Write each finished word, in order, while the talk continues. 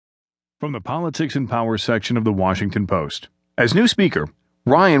From the Politics and Power section of the Washington Post. As new Speaker,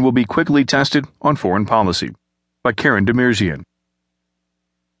 Ryan will be quickly tested on foreign policy. By Demirjian.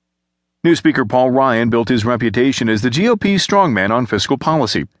 New Speaker Paul Ryan built his reputation as the GOP's strongman on fiscal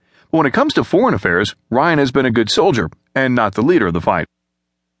policy. But when it comes to foreign affairs, Ryan has been a good soldier and not the leader of the fight.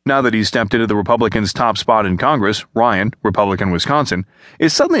 Now that he's stepped into the Republicans' top spot in Congress, Ryan, Republican Wisconsin,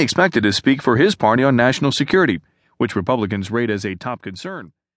 is suddenly expected to speak for his party on national security, which Republicans rate as a top concern.